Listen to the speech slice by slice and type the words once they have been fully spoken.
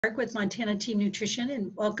With Montana Team Nutrition,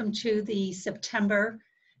 and welcome to the September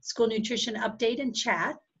School Nutrition Update and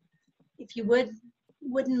Chat. If you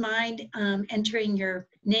wouldn't mind entering your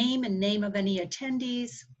name and name of any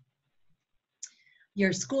attendees,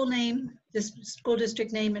 your school name, this school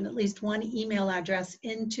district name, and at least one email address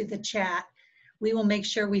into the chat, we will make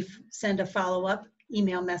sure we send a follow-up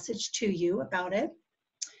email message to you about it.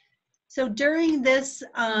 So during this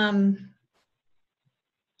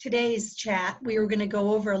today's chat, we were going to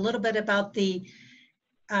go over a little bit about the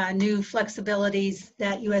new flexibilities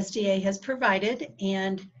that USDA has provided,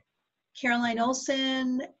 and Caroline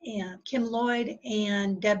Olson and Kim Lloyd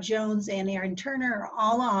and Deb Jones and Aaron Turner are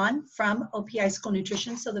all on from OPI School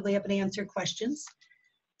Nutrition so that we have to answer questions.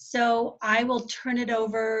 So I will turn it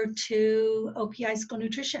over to OPI School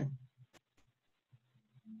Nutrition.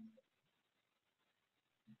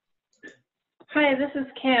 Hi, this is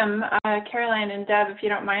Kim. Caroline and Deb, if you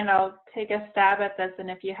don't mind, I'll take a stab at this, and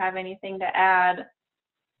if you have anything to add,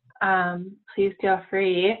 please feel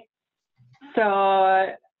free. So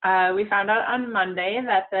we found out on Monday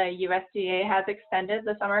that the USDA has extended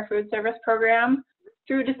the Summer Food Service Program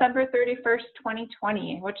through December 31st,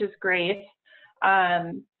 2020, which is great.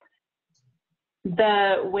 The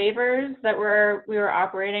waivers that we were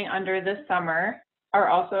operating under this summer are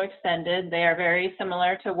also extended. They are very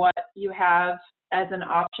similar to what you have as an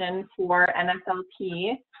option for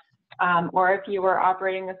NSLP, or if you were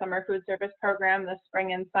operating the Summer Food Service Program this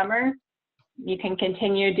spring and summer, you can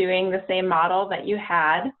continue doing the same model that you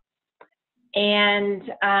had. And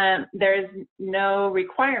there's no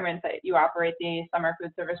requirement that you operate the Summer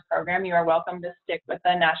Food Service Program. You are welcome to stick with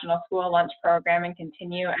the National School Lunch Program and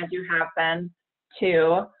continue as you have been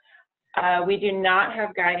too. We do not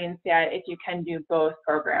have guidance yet if you can do both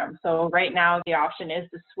programs. So right now the option is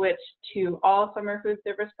to switch to all Summer Food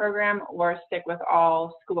Service Program or stick with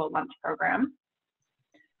all school lunch program.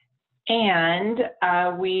 And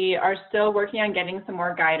we are still working on getting some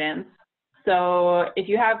more guidance. So if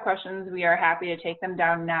you have questions, we are happy to take them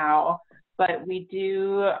down now. But we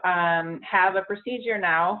do have a procedure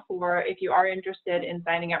now for if you are interested in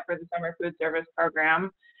signing up for the Summer Food Service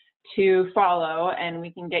Program to follow, and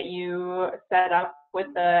we can get you set up with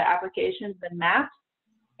the applications and maps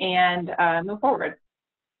and move forward.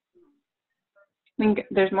 I think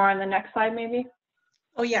there's more on the next slide maybe.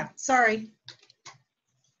 Oh yeah, sorry.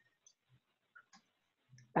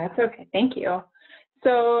 That's okay, thank you.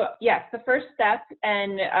 So yes, the first step,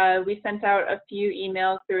 and we sent out a few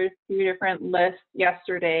emails through a few different lists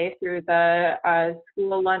yesterday through the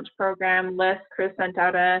school lunch program list. Chris sent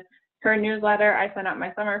out her newsletter. I sent out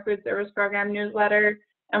my Summer Food Service Program newsletter,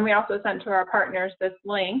 and we also sent to our partners this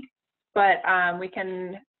link, but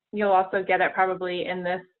you'll also get it probably in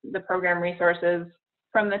the program resources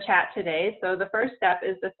from the chat today. So the first step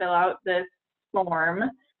is to fill out this form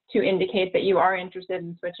to indicate that you are interested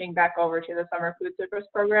in switching back over to the Summer Food Service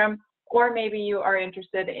Program, or maybe you are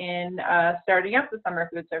interested in starting up the Summer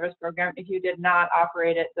Food Service Program if you did not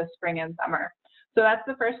operate it this spring and summer. So that's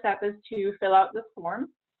the first step, is to fill out this form.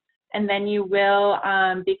 And then you will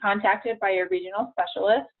be contacted by your regional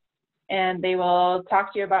specialist, and they will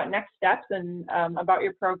talk to you about next steps and about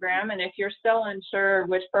your program. And if you're still unsure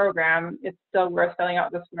which program, it's still worth filling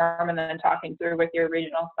out this form and then talking through with your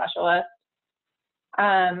regional specialist.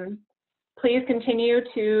 Please continue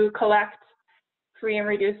to collect free and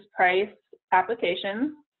reduced price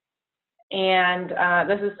applications. And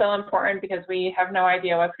this is so important because we have no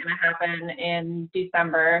idea what's going to happen in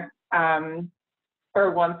December.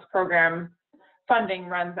 Or once program funding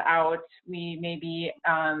runs out, we may be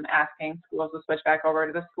asking schools to switch back over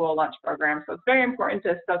to the school lunch program. So it's very important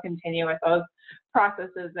to still continue with those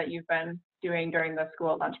processes that you've been doing during the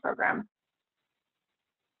school lunch program.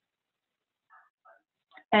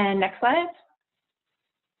 And next slide.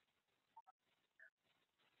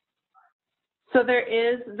 So there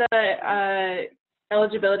is the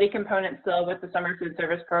eligibility component still with the Summer Food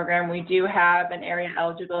Service Program. We do have an area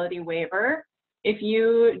eligibility waiver. If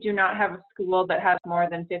you do not have a school that has more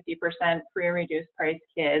than 50% free and reduced price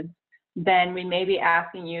kids, then we may be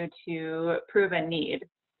asking you to prove a need.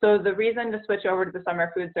 So the reason to switch over to the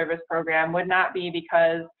Summer Food Service Program would not be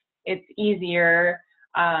because it's easier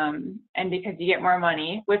and because you get more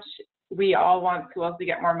money, which we all want schools to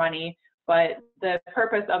get more money, but the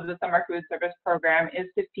purpose of the Summer Food Service Program is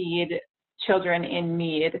to feed children in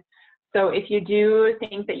need. So if you do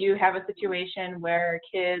think that you have a situation where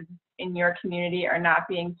kids in your community are not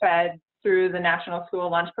being fed through the National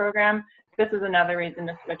School Lunch Program, this is another reason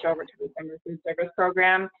to switch over to the Summer Food Service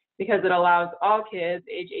Program, because it allows all kids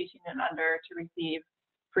age 18 and under to receive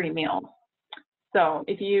free meals. So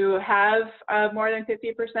if you have more than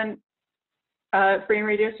 50% free and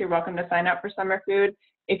reduced, you're welcome to sign up for summer food.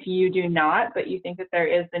 If you do not, but you think that there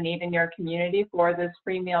is the need in your community for this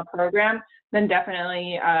free meal program, then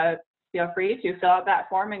definitely feel free to fill out that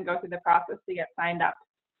form and go through the process to get signed up.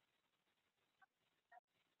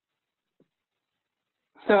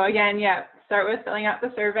 So again, yeah, start with filling out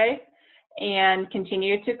the survey and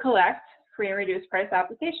continue to collect free and reduced price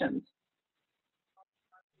applications.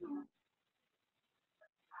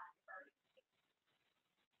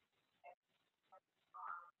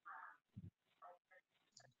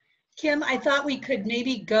 Kim, I thought we could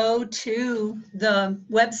maybe go to the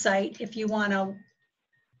website if you want to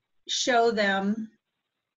show them.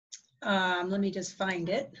 Let me just find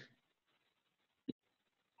it.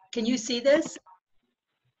 Can you see this?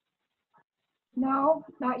 No,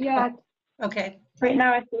 not yet. Okay. Right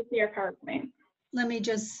now, I still see your PowerPoint. Let me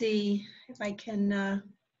just see if I can. I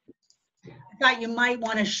thought you might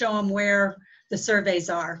want to show them where the surveys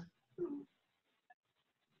are.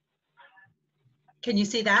 Can you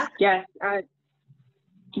see that? Yes.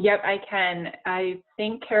 Yep, I can. I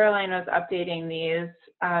think Caroline was updating these.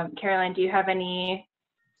 Caroline, do you have any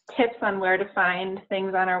tips on where to find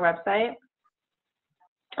things on our website?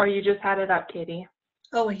 Or you just had it up, Katie?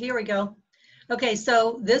 Oh, here we go. Okay,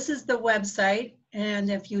 so this is the website.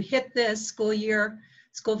 And if you hit this school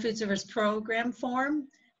food service program form,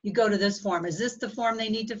 you go to this form. Is this the form they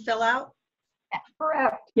need to fill out?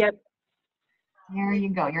 Correct. Yep. There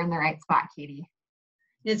you go. You're in the right spot, Katie.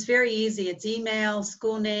 It's very easy. It's email,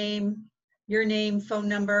 school name, your name, phone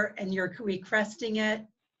number, and you're requesting it.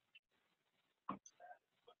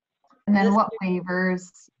 And then what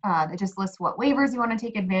waivers, it just lists what waivers you want to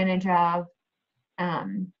take advantage of.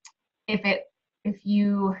 If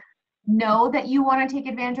you know that you want to take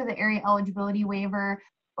advantage of the area eligibility waiver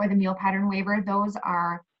or the meal pattern waiver, those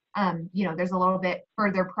are, there's a little bit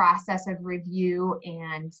further process of review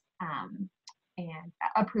and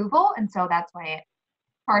approval. And so that's why it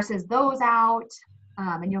parses those out,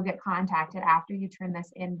 and you'll get contacted after you turn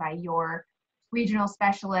this in by your regional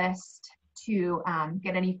specialist to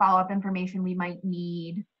get any follow-up information we might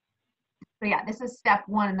need. So yeah, this is step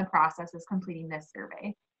one in the process, is completing this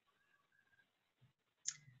survey.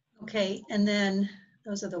 Okay, and then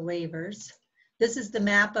those are the waivers. This is the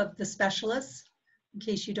map of the specialists, in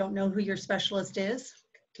case you don't know who your specialist is.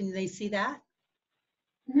 Can they see that?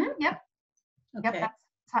 Mm-hmm, yep. Okay. Yep, that's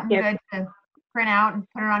something good to print out and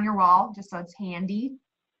put it on your wall, just so it's handy.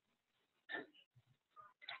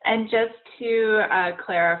 And just to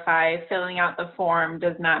clarify, filling out the form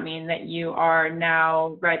does not mean that you are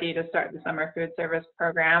now ready to start the summer food service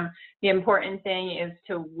program. The important thing is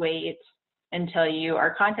to wait until you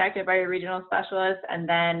are contacted by your regional specialist, and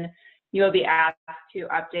then you will be asked to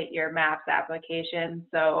update your MAPS application.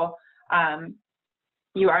 So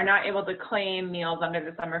you are not able to claim meals under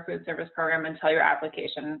the summer food service program until your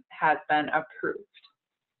application has been approved.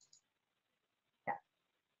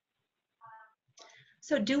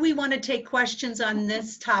 So do we want to take questions on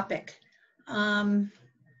this topic?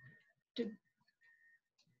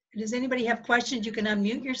 Does anybody have questions? You can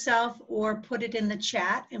unmute yourself or put it in the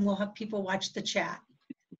chat, and we'll have people watch the chat.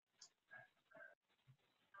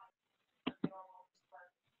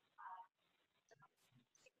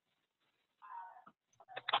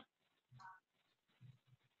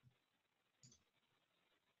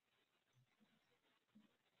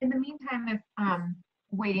 In the meantime, if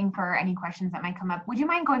waiting for any questions that might come up, would you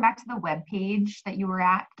mind going back to the web page that you were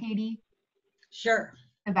at, Katie? Sure.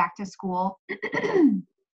 The back to school.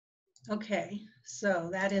 Okay, so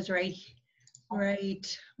that is right.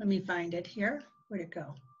 Let me find it here. Where'd it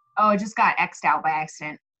go? Oh, it just got X'd out by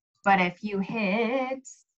accident. But if you hit.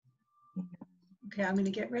 Okay, I'm going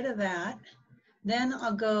to get rid of that. Then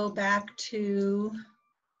I'll go back to.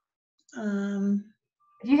 If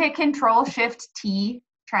you hit Control-Shift-T,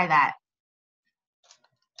 try that.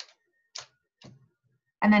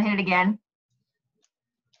 And then hit it again.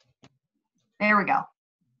 There we go.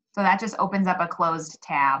 So that just opens up a closed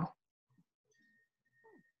tab.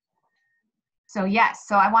 So yes,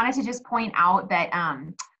 so I wanted to just point out that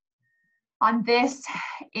on this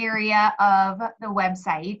area of the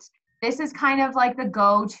website, this is kind of like the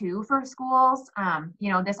go-to for schools.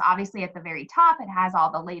 This obviously at the very top, it has all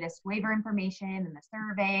the latest waiver information and the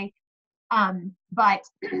survey. But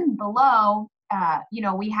below,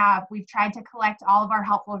 we've tried to collect all of our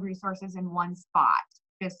helpful resources in one spot,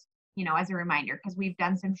 just, as a reminder, because we've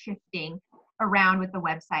done some shifting around with the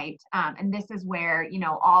website. And this is where,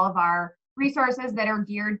 all of our resources that are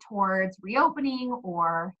geared towards reopening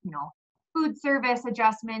or, food service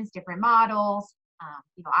adjustments, different models,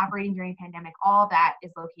 operating during pandemic, all that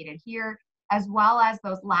is located here, as well as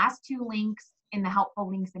those last two links in the helpful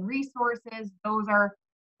links and resources. Those are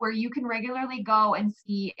where you can regularly go and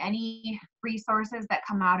see any resources that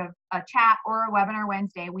come out of a chat or a webinar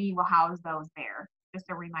Wednesday. We will house those there. Just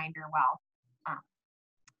a reminder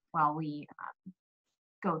while we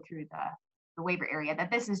go through the waiver area,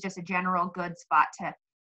 that this is just a general good spot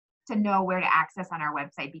to know where to access on our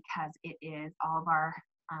website, because it is all of our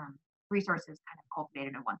resources kind of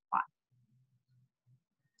cultivated in one spot.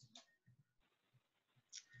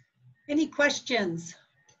 Any questions?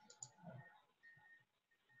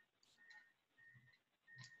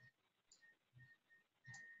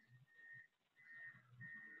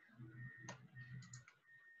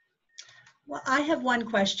 Well, I have one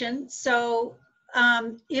question. So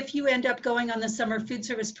if you end up going on the summer food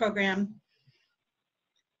service program,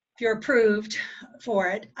 if you're approved for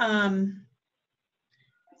it,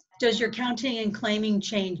 does your counting and claiming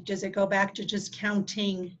change? Does it go back to just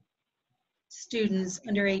counting students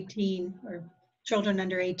under 18 or children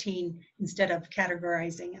under 18 instead of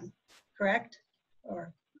categorizing them, correct?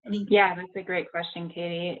 Or any? Yeah, that's a great question,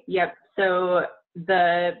 Katie. Yep. So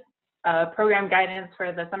the program guidance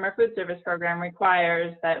for the summer food service program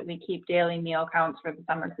requires that we keep daily meal counts for the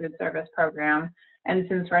summer food service program. And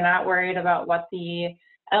since we're not worried about what the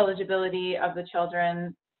eligibility of the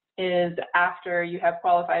children is after you have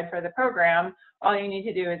qualified for the program, all you need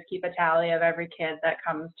to do is keep a tally of every kid that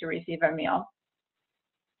comes to receive a meal.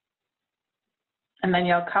 And then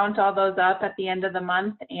you'll count all those up at the end of the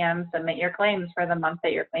month and submit your claims for the month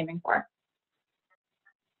that you're claiming for.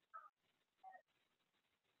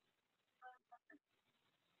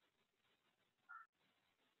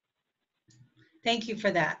 Thank you for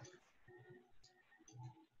that.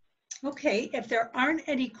 Okay, if there aren't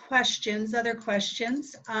any questions, other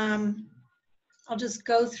questions, I'll just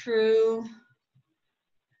go through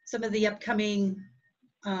some of the upcoming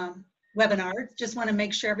webinars. Just want to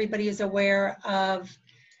make sure everybody is aware of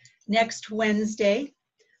next Wednesday,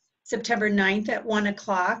 September 9th at 1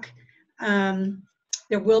 o'clock.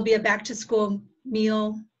 There will be a back to school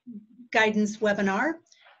meal guidance webinar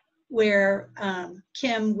where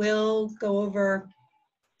Kim will go over,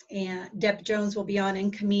 and Deb Jones will be on,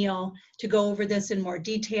 and Camille, to go over this in more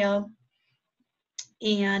detail.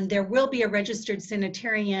 And there will be a registered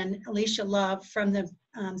sanitarian, Alicia Love, from the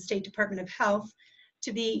State Department of Health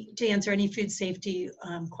to answer any food safety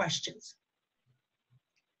questions.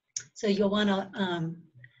 So you'll want to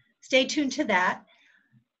stay tuned to that.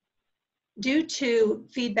 Due to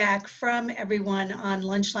feedback from everyone on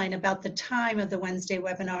Lunchline about the time of the Wednesday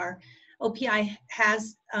webinar, OPI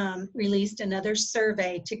has released another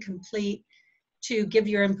survey to complete to give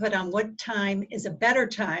your input on what time is a better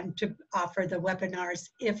time to offer the webinars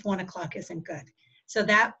if 1 o'clock isn't good. So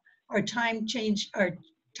that our time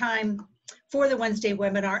for the Wednesday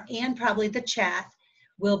webinar and probably the chat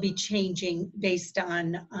will be changing based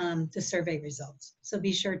on the survey results. So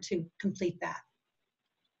be sure to complete that.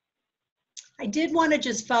 I did want to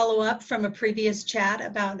just follow up from a previous chat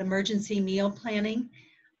about emergency meal planning.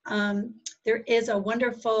 There is a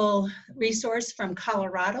wonderful resource from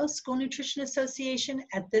Colorado School Nutrition Association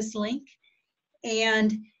at this link,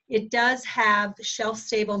 and it does have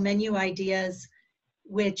shelf-stable menu ideas,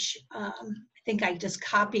 which I think I just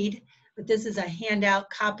copied, but this is a handout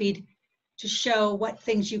copied to show what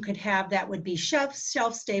things you could have that would be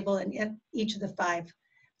shelf-stable in each of the 5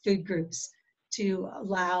 food groups, to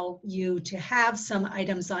allow you to have some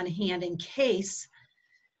items on hand in case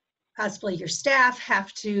possibly your staff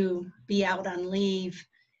have to be out on leave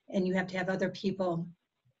and you have to have other people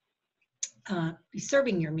be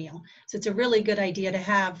serving your meal. So it's a really good idea to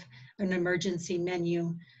have an emergency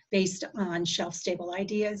menu based on shelf-stable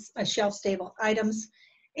ideas, shelf-stable items,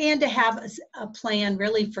 and to have a plan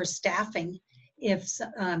really for staffing if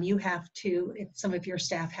if some of your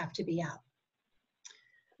staff have to be out.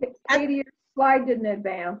 Katie, your slide didn't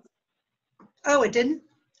advance. Oh, it didn't?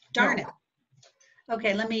 Darn No. it.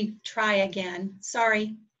 Okay, let me try again.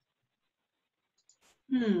 Sorry.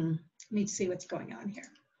 Let me see what's going on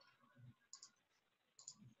here.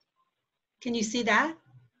 Can you see that?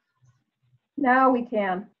 Now we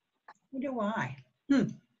can. I wonder why.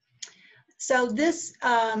 So this,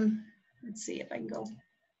 let's see if I can go.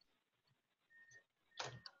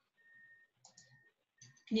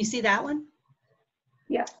 Can you see that one?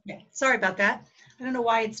 Yeah. Okay, sorry about that. I don't know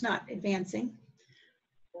why it's not advancing.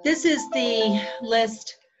 This is the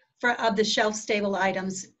list of the shelf-stable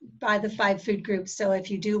items by the 5 food groups. So if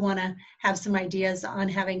you do want to have some ideas on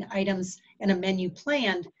having items and a menu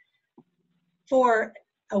planned for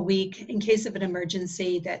a week in case of an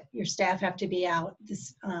emergency that your staff have to be out,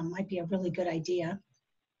 this might be a really good idea.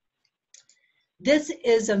 This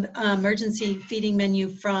is an emergency feeding menu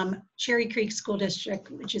from Cherry Creek School District,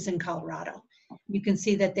 which is in Colorado. You can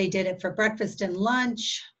see that they did it for breakfast and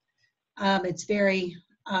lunch. It's very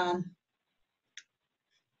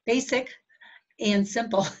basic and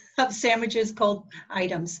simple of sandwiches, cold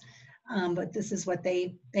items. But this is what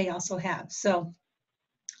they also have. So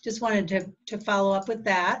just wanted to follow up with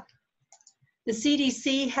that. The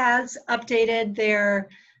CDC has updated their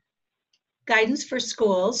guidance for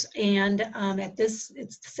schools, and at this,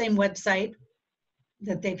 it's the same website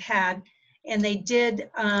that they've had, and they did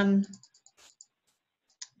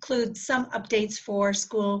include some updates for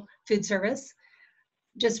school food service,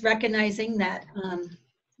 just recognizing that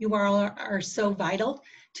you all are so vital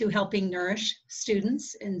to helping nourish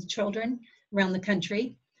students and children around the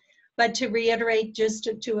country. But to reiterate, just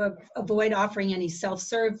to avoid offering any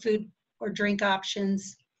self-serve food or drink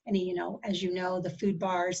options, any, as you know, the food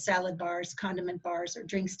bars, salad bars, condiment bars, or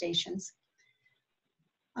drink stations,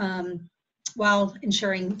 while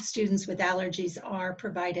ensuring students with allergies are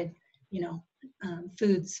provided,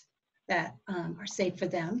 foods that are safe for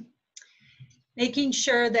them. Making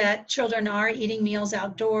sure that children are eating meals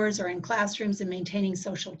outdoors or in classrooms and maintaining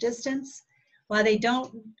social distance. While they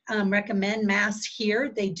don't recommend masks here,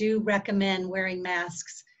 they do recommend wearing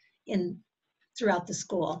masks throughout the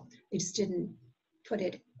school. They just didn't put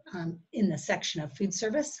it in the section of food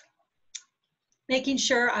service. Making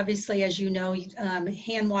sure, obviously, as you know,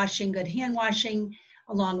 hand washing, good hand washing,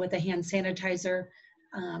 along with a hand sanitizer,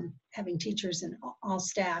 having teachers and all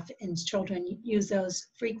staff and children use those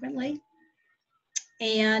frequently.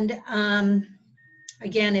 And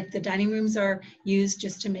again, if the dining rooms are used,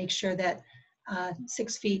 just to make sure that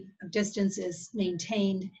 6 feet of distance is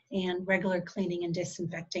maintained and regular cleaning and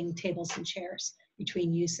disinfecting tables and chairs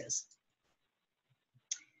between uses.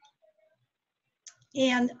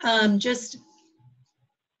 And just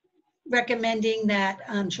recommending that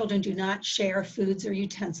children do not share foods or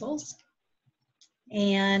utensils,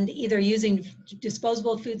 and either using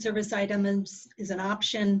disposable food service items is an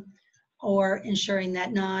option, or ensuring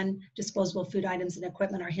that non-disposable food items and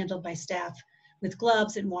equipment are handled by staff with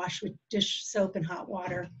gloves and washed with dish soap and hot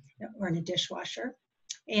water or in a dishwasher.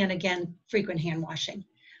 And again, frequent hand washing.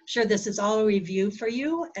 I'm sure this is all a review for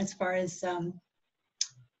you as far as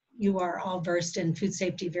you are all versed in food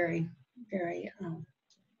safety very, very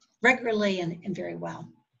regularly and very well.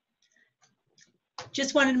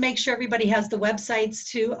 Just wanted to make sure everybody has the websites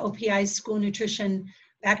to OPI's school nutrition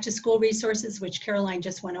back to school resources, which Caroline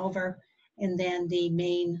just went over, and then the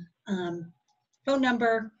main phone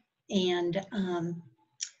number, and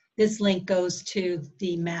this link goes to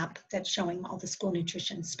the map that's showing all the school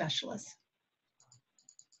nutrition specialists.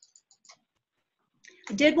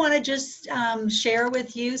 I did want to just share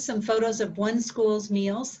with you some photos of one school's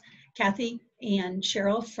meals. Kathy and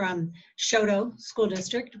Cheryl from Shoto School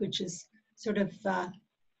District, which is sort of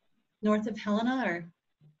north of Helena, or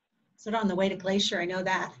sort of on the way to Glacier, I know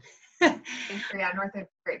that. Yeah, north of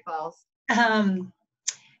Great Falls.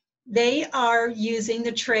 They are using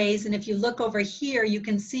the trays, and if you look over here, you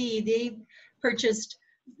can see they purchased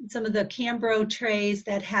some of the Cambro trays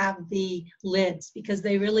that have the lids because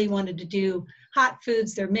they really wanted to do hot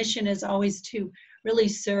foods. Their mission is always to really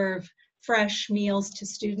serve fresh meals to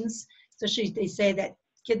students. Especially, they say that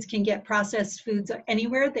kids can get processed foods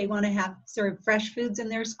anywhere. They want to serve fresh foods in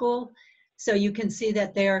their school. So you can see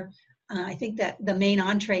that they're, I think that the main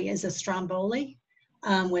entree is a stromboli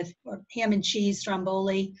with ham and cheese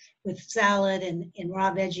stromboli with salad and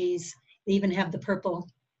raw veggies. They even have the purple,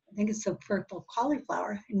 I think it's the purple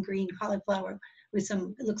cauliflower and green cauliflower with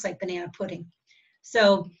some, it looks like banana pudding.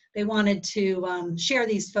 So they wanted to share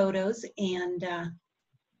these photos, and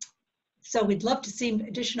so we'd love to see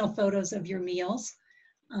additional photos of your meals.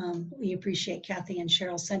 We appreciate Kathy and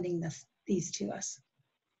Cheryl sending these to us.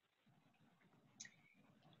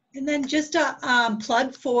 And then just a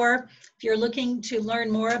plug for, if you're looking to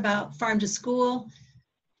learn more about Farm to School,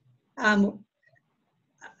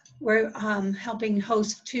 we're helping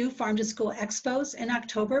host 2 Farm to School Expos in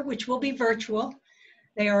October, which will be virtual.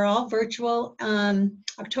 They are all virtual.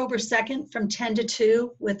 October 2nd from 10 to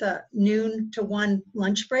 2 with a noon to 1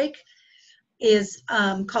 lunch break is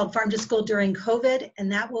called Farm to School During COVID,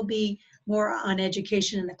 and that will be more on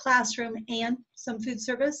education in the classroom and some food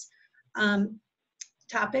service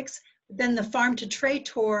topics. Then the Farm to Tray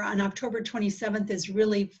Tour on October 27th is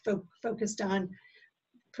really focused on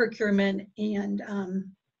procurement and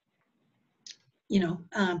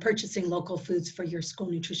purchasing local foods for your school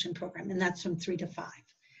nutrition program, and that's from 3 to 5.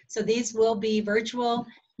 So these will be virtual.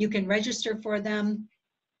 You can register for them,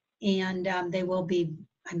 and they will be,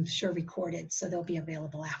 I'm sure, recorded, so they'll be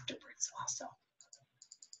available afterwards also.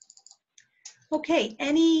 Okay,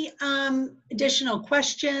 any additional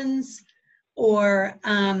questions or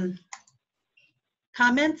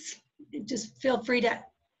comments? Just feel free to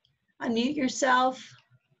unmute yourself.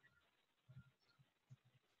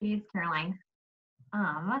 It's Caroline.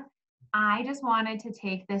 I just wanted to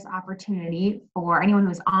take this opportunity for anyone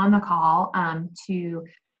who's on the call to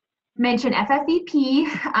mention FFVP.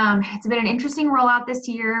 It's been an interesting rollout this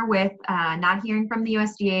year with not hearing from the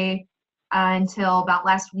USDA until about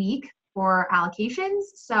last week for allocations.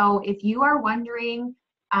 So if you are wondering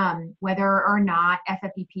whether or not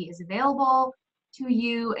FFVP is available to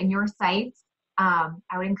you and your sites, I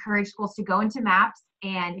would encourage schools to go into maps,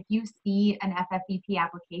 and if you see an FFVP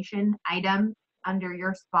application item under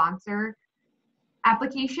your sponsor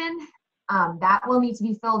application, that will need to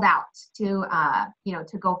be filled out to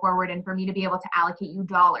to go forward and for me to be able to allocate you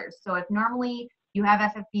dollars. So if normally you have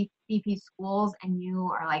FFVP schools and you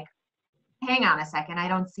are like, hang on a second, I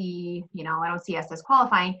don't see us as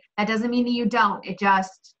qualifying, that doesn't mean that you don't. It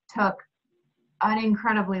just took an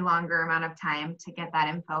incredibly longer amount of time to get that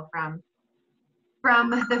info from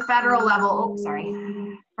the federal level.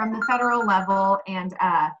 From the federal level, and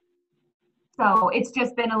so it's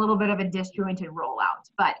just been a little bit of a disjointed rollout.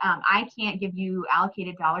 But I can't give you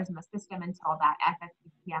allocated dollars in the system until that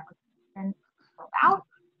FFVP application is filled out.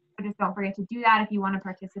 So just don't forget to do that if you want to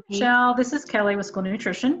participate. Michelle, this is Kelly with School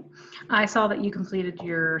Nutrition. I saw that you completed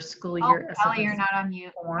your school year Kelly, you're not on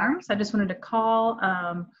mute. forms. I just wanted to call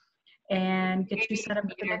and get you set up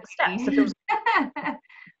with the next steps. If there was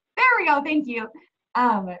There we go. Thank you.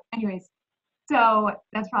 Anyways, so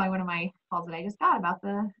that's probably one of my calls that I just got about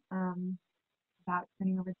the about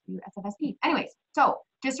turning over to SFSP. Anyways, so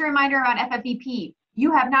just a reminder about FFVP.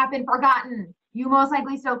 You have not been forgotten. You most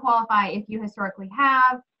likely still qualify if you historically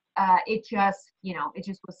have. It just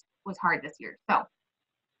was hard this year. So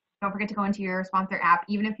don't forget to go into your sponsor app.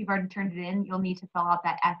 Even if you've already turned it in, you'll need to fill out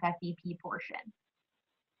that FFVP portion.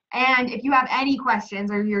 And if you have any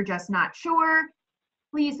questions or you're just not sure,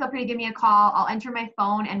 please feel free to give me a call. I'll enter my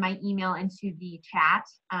phone and my email into the chat,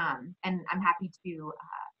 and I'm happy to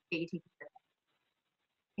get you taken care of.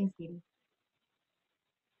 Thanks, Katie.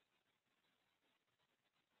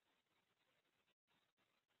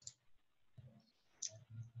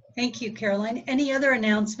 Thank you, Caroline. Any other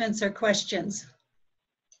announcements or questions?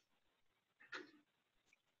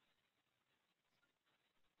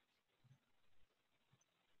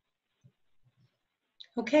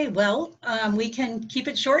 Okay, well, we can keep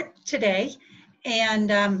it short today,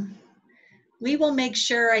 and we will make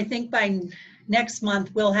sure, I think by next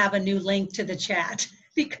month, we'll have a new link to the chat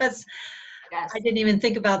because Yes. I didn't even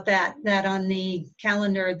think about that on the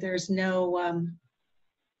calendar, there's no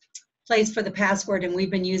place for the password, and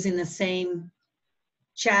we've been using the same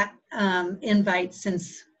chat invite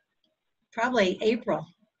since probably April,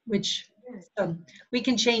 which so we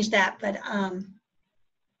can change that, but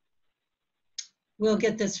we'll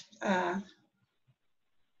get this,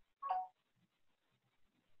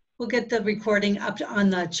 we'll get the recording up on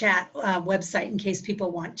the chat website in case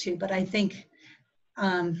people want to, but I think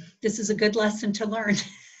this is a good lesson to learn.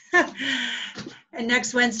 And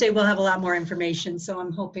next Wednesday, we'll have a lot more information. So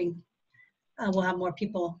I'm hoping we'll have more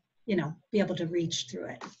people, be able to reach through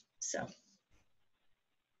it. So.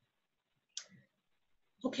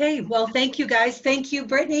 Okay, well, thank you guys. Thank you,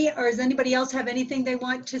 Brittany. Or does anybody else have anything they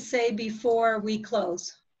want to say before we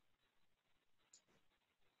close?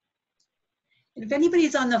 And if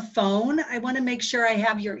anybody's on the phone, I want to make sure I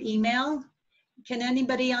have your email. Can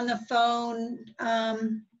anybody on the phone,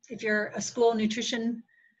 if you're a school nutrition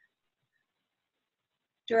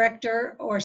director or